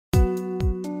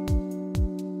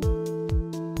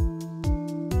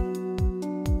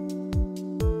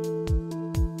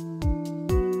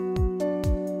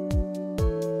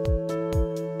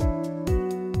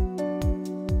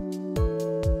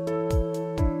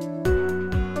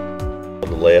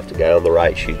left, a guy on the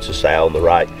right shoots a sow on the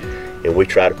right, and we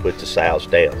try to put the sows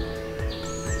down.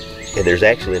 And there's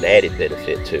actually an added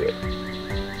benefit to it.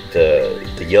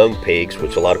 The young pigs,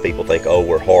 which a lot of people think, oh,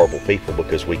 we're horrible people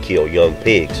because we kill young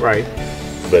pigs. Right.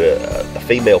 But a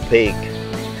female pig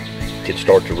can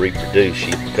start to reproduce.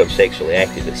 She becomes sexually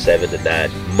active at 7 to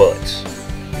 9 months.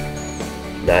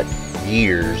 Not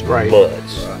years, right.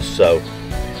 Months. Right. So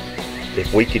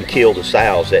if we can kill the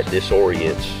sows, that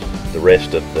disorients the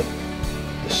rest of the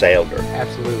sounder.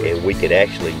 Absolutely. And we can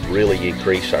actually really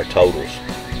increase our totals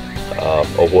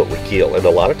of what we kill. And a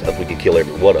lot of times we can kill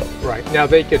every one of them. Right. Now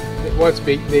they could, once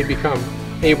they become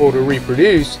able to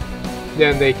reproduce,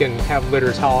 then they can have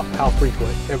litters how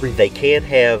frequent? They can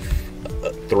have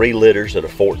 3 litters in a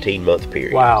 14-month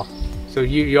period. Wow. So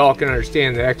you all can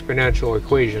understand the exponential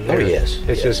equation there. Oh, yes.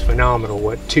 It's just phenomenal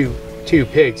what two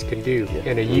pigs can do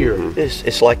in a year. Mm-hmm.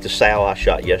 It's like the sow I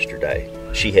shot yesterday.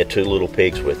 She had 2 little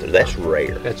pigs with her. That's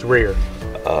rare. That's rare.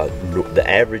 The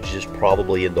average is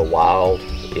probably in the wild,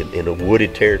 in a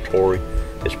wooded territory,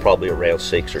 is probably around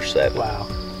 6 or 7. Wow.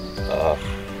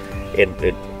 And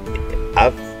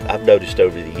I've noticed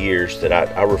over the years that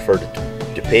I refer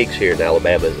to pigs here in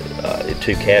Alabama in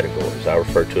 2 categories. I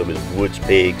refer to them as woods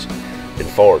pigs and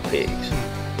farm pigs.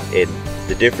 And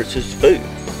the difference is food.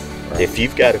 Right. If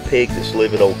you've got a pig that's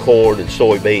living on corn and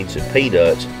soybeans and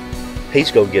peanuts, he's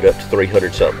going to get up to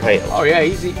 300-something pounds. Oh yeah,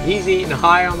 he's eating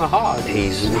high on the hog.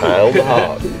 He's high on the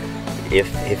hog.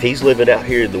 If he's living out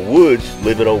here in the woods,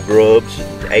 living on grubs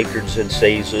and acorns in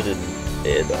season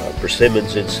and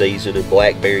persimmons in season and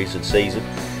blackberries in season,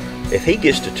 if he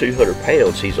gets to 200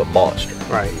 pounds, he's a monster.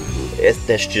 Right.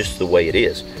 That's just the way it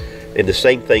is. And the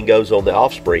same thing goes on the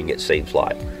offspring, it seems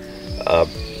like.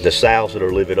 The sows that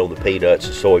are living on the peanuts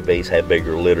and soybeans have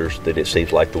bigger litters than it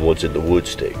seems like the ones in the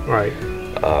woods do. Right.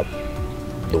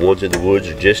 The ones in the woods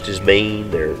are just as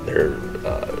mean.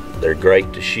 They're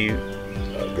great to shoot,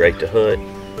 great to hunt.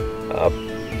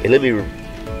 And let me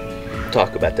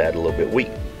talk about that a little bit.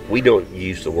 We don't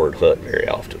use the word hunt very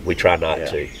often. We try not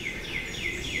to.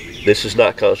 This is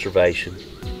not conservation.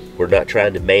 We're not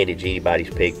trying to manage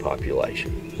anybody's pig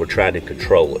population. We're trying to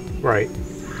control it. Right.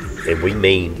 And we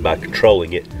mean by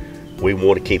controlling it, we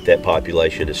want to keep that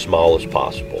population as small as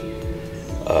possible.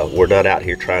 We're not out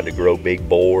here trying to grow big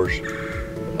boars.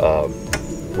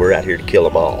 We're out here to kill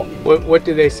them all. What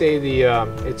do they say?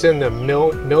 It's in the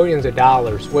millions of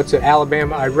dollars. What's the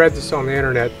Alabama? I read this on the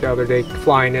internet the other day,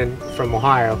 flying in from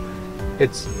Ohio.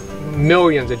 It's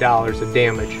millions of dollars of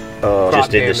damage.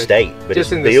 Just in the state, but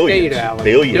just it's in billions, the state,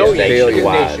 billions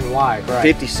nationwide. Right.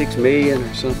 56 million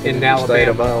or something in the Alabama. State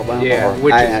of Alabama.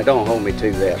 Yeah, I don't hold me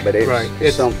to that, but it's,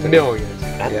 it's something. Millions.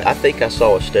 I think I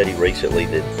saw a study recently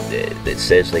that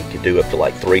says they could do up to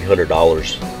like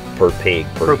 $300 per pig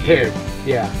per year. Pig,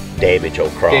 yeah. Damage on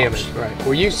crops. Damage, right.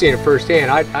 Well, you've seen it firsthand.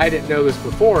 I didn't know this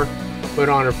before, but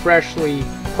on a freshly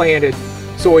planted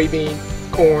soybean,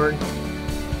 corn,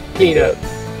 peanut,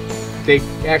 they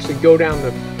actually go down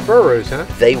the furrows, huh?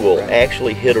 They will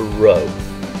actually hit a row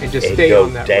and just stay go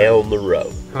on that down the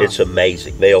row. Huh. It's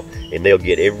amazing. They'll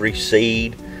get every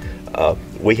seed.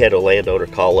 We had a landowner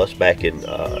call us back in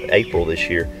April this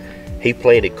year. He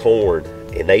planted corn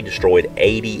and they destroyed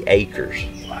 80 acres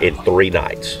in 3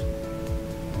 nights.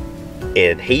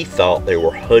 And he thought there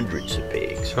were hundreds of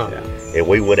pigs. Huh. And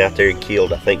we went out there and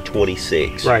killed, I think,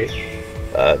 26. Right.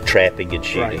 Trapping and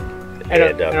shooting. Right.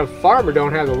 And a farmer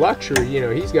don't have the luxury,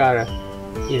 he's got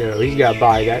to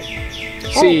buy that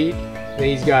seed, then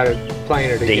he's got to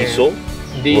plant it again. Diesel,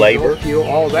 labor, fuel,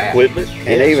 all that. Equipment.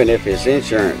 And even if his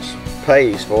insurance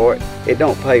pays for it, it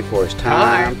don't pay for his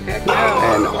time. Heck no.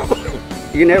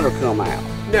 And you never come out.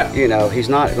 No. He's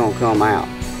not going to come out.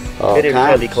 And every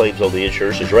time he claims on the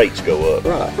insurance, his rates go up.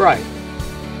 Right. Right.